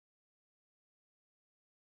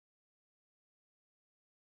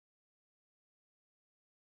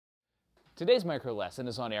Today's micro lesson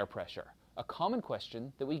is on air pressure. A common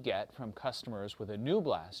question that we get from customers with a new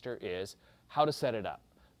blaster is how to set it up.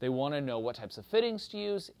 They want to know what types of fittings to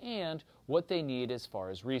use and what they need as far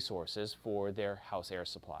as resources for their house air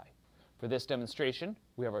supply. For this demonstration,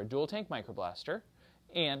 we have our dual tank MicroBlaster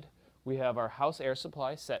and we have our house air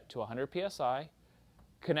supply set to 100 psi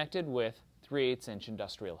connected with 3/8"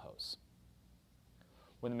 industrial hose.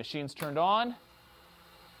 When the machine's turned on,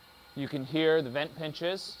 you can hear the vent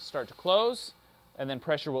pinches start to close, and then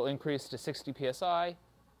pressure will increase to 60 psi,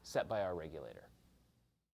 set by our regulator.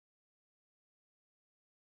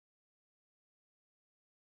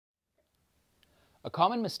 A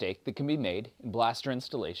common mistake that can be made in blaster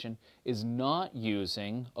installation is not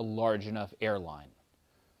using a large enough air line.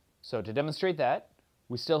 So to demonstrate that,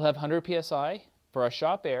 we still have 100 psi for our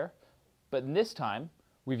shop air, but in this time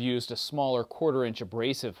we've used a smaller 1/4"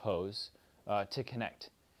 abrasive hose to connect.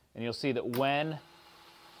 And you'll see that when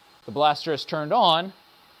the blaster is turned on,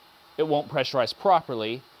 it won't pressurize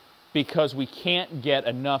properly because we can't get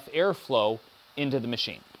enough airflow into the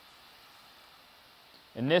machine.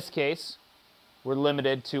 In this case, we're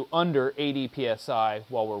limited to under 80 psi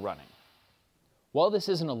while we're running. While this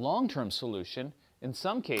isn't a long-term solution, in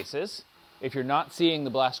some cases, if you're not seeing the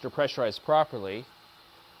blaster pressurized properly,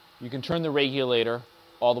 you can turn the regulator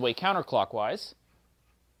all the way counterclockwise.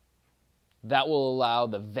 That will allow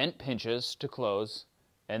the vent pinches to close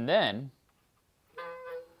and then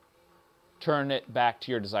turn it back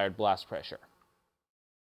to your desired blast pressure.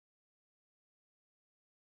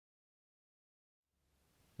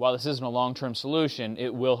 While this isn't a long-term solution,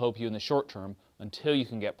 it will help you in the short term until you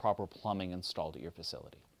can get proper plumbing installed at your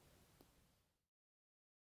facility.